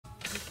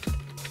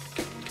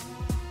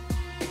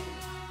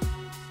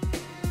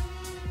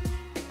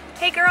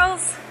Hey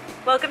girls,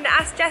 welcome to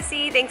Ask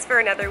Jessie. Thanks for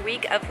another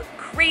week of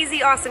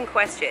crazy awesome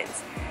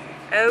questions.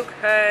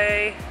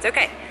 Okay, it's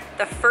okay.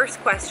 The first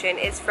question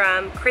is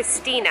from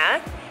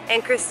Christina,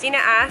 and Christina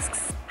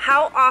asks,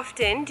 how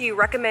often do you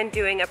recommend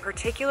doing a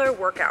particular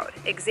workout?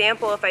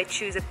 Example, if I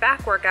choose a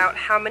back workout,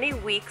 how many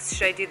weeks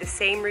should I do the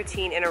same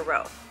routine in a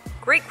row?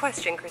 Great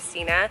question,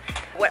 Christina.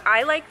 What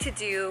I like to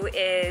do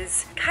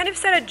is kind of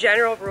set a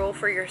general rule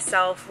for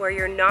yourself where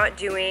you're not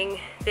doing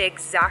the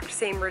exact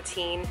same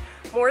routine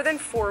more than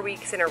 4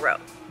 weeks in a row.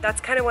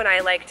 That's kind of when I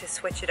like to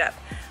switch it up.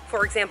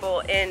 For example,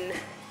 in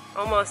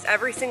almost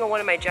every single one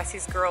of my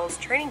Jessie's Girls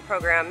training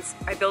programs,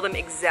 I build them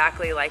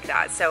exactly like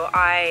that. So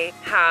I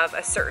have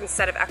a certain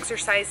set of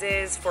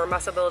exercises for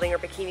muscle building or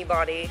bikini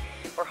body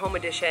or home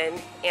edition,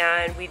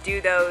 and we do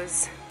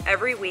those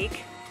every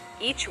week,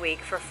 each week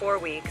for 4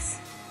 weeks.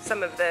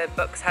 Some of the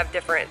books have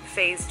different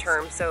phase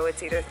terms, so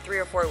it's either 3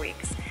 or 4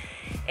 weeks.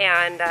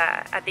 And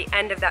at the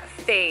end of that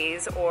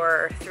phase,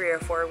 or 3 or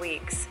 4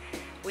 weeks,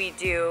 we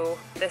do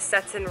the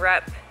sets and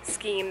rep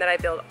scheme that I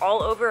build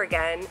all over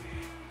again,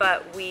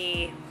 but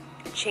we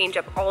change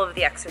up all of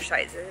the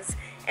exercises.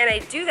 And I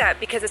do that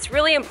because it's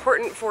really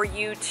important for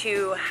you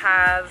to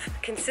have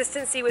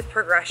consistency with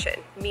progression,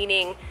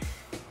 meaning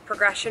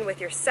progression with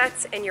your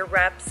sets and your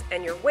reps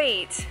and your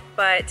weight,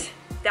 but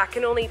that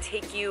can only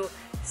take you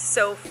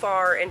so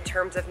far in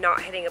terms of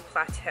not hitting a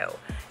plateau.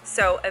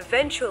 So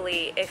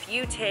eventually, if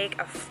you take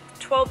a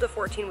 12 to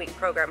 14 week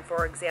program,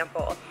 for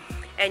example,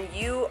 and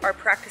you are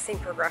practicing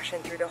progression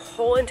through the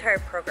whole entire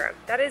program,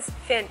 that is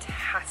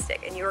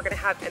fantastic, and you are going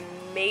to have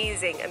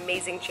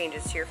amazing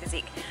changes to your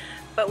physique.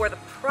 But where the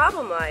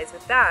problem lies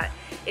with that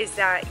is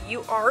that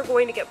you are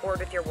going to get bored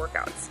with your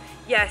workouts.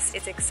 Yes,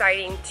 it's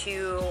exciting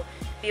to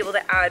be able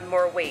to add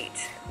more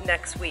weight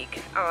next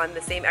week on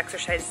the same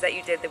exercises that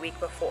you did the week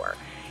before.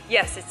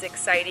 Yes, it's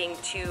exciting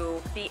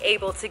to be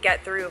able to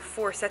get through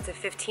 4 sets of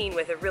 15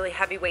 with a really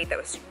heavy weight that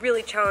was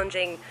really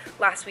challenging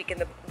last week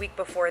and the week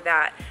before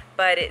that,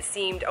 but it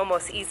seemed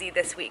almost easy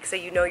this week, so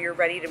you know you're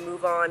ready to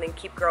move on and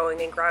keep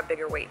growing and grab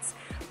bigger weights.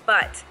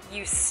 But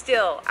you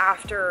still,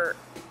 after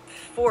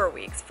 4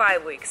 weeks,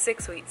 5 weeks,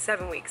 6 weeks,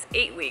 7 weeks,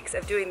 8 weeks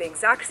of doing the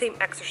exact same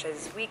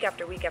exercises week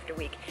after week after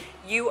week,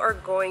 you are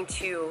going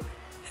to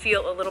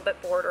feel a little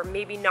bit bored or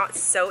maybe not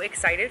so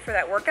excited for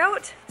that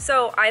workout.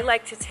 So I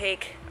like to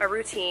take a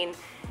routine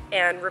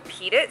and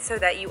repeat it so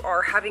that you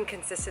are having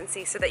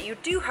consistency, so that you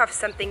do have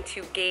something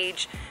to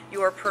gauge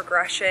your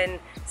progression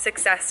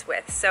success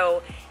with.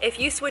 So if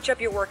you switch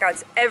up your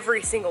workouts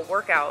every single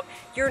workout,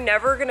 you're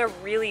never gonna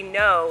really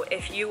know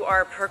if you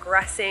are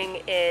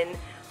progressing in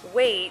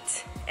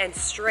weight and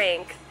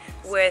strength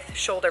with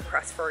shoulder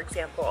press, for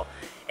example.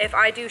 If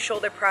I do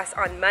shoulder press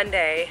on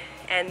Monday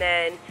and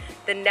then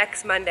the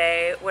next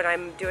Monday when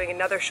I'm doing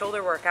another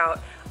shoulder workout,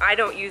 I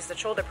don't use the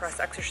shoulder press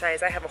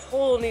exercise. I have a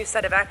whole new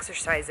set of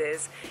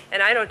exercises,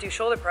 and I don't do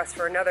shoulder press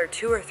for another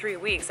 2 or 3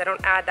 weeks. I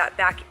don't add that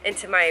back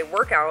into my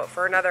workout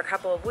for another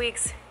couple of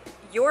weeks.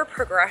 Your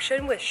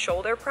progression with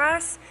shoulder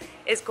press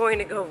is going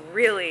to go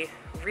really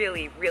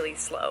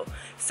slow.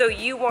 So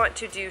you want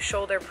to do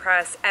shoulder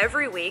press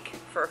every week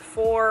for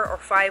 4 or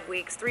 5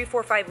 weeks, 3,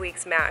 4, 5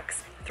 weeks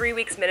max. 3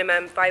 weeks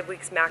minimum, 5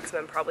 weeks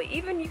maximum probably.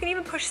 You can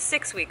even push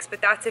 6 weeks, but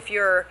that's if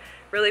you're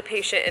really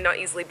patient and not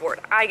easily bored.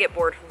 I get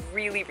bored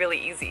really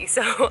easy,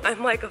 so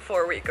I'm like a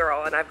 4-week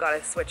girl and I've got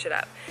to switch it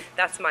up.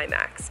 That's my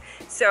max.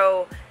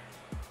 So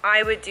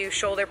I would do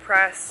shoulder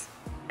press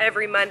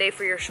every Monday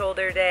for your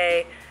shoulder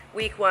day,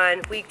 week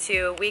 1, week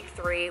 2, week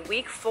 3,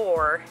 week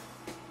 4,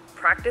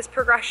 practice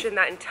progression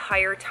that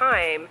entire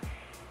time,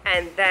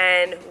 and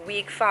then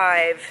week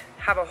 5,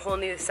 have a whole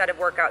new set of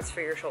workouts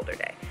for your shoulder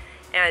day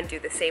and do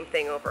the same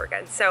thing over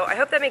again. So I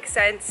hope that makes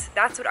sense.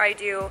 That's what I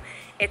do.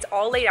 It's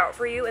all laid out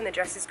for you in the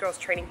Jessie's Girls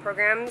training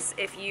programs.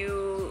 If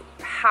you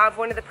have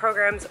one of the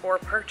programs or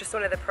purchase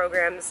one of the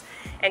programs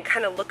and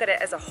kind of look at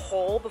it as a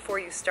whole before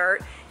you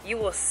start, you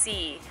will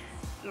see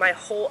my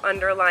whole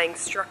underlying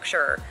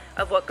structure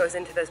of what goes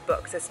into those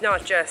books. It's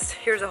not just,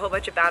 here's a whole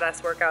bunch of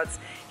badass workouts,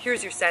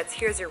 here's your sets,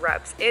 here's your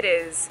reps. It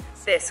is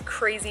this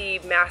crazy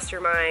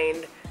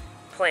mastermind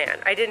plan.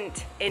 I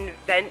didn't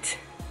invent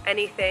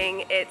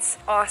anything. It's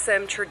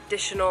awesome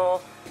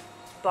traditional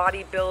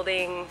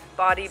bodybuilder,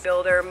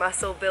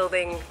 muscle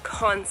building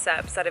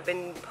concepts that have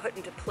been put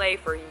into play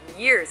for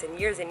years and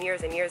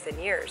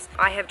years.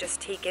 I have just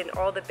taken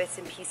all the bits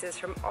and pieces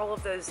from all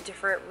of those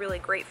different really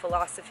great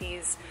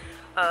philosophies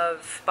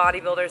of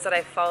bodybuilders that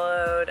I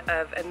followed,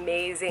 of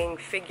amazing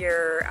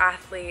figure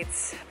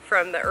athletes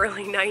from the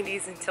early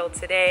 90s until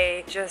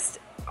today. Just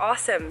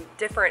awesome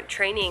different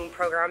training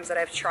programs that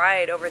I've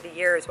tried over the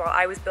years while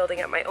I was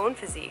building up my own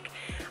physique.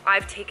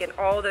 I've taken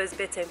all those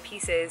bits and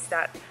pieces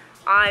that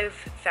I've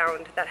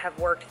found that have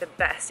worked the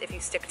best if you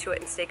stick to it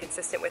and stay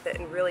consistent with it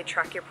and really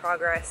track your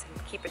progress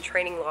and keep a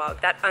training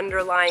log. That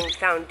underlying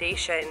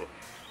foundation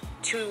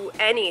to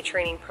any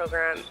training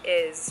program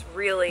is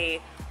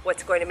really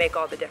what's going to make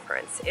all the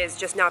difference, is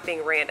just not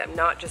being random,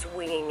 not just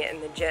winging it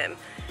in the gym.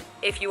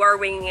 If you are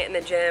winging it in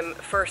the gym,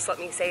 first let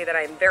me say that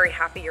I'm very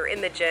happy you're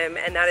in the gym,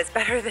 and that is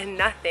better than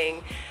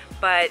nothing.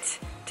 But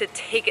to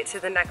take it to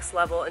the next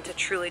level and to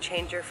truly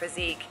change your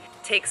physique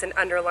takes an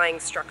underlying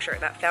structure,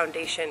 that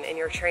foundation in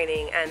your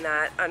training, and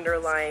that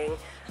underlying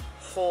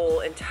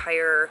whole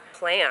entire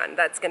plan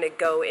that's going to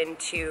go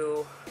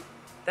into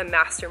the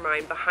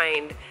mastermind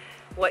behind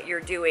what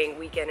you're doing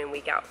week in and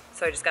week out.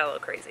 So I just got a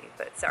little crazy,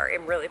 but sorry,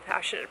 I'm really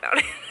passionate about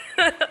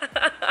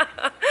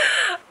it.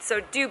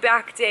 So do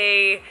back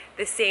day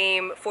the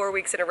same 4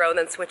 weeks in a row and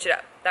then switch it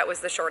up. That was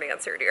the short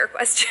answer to your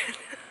question.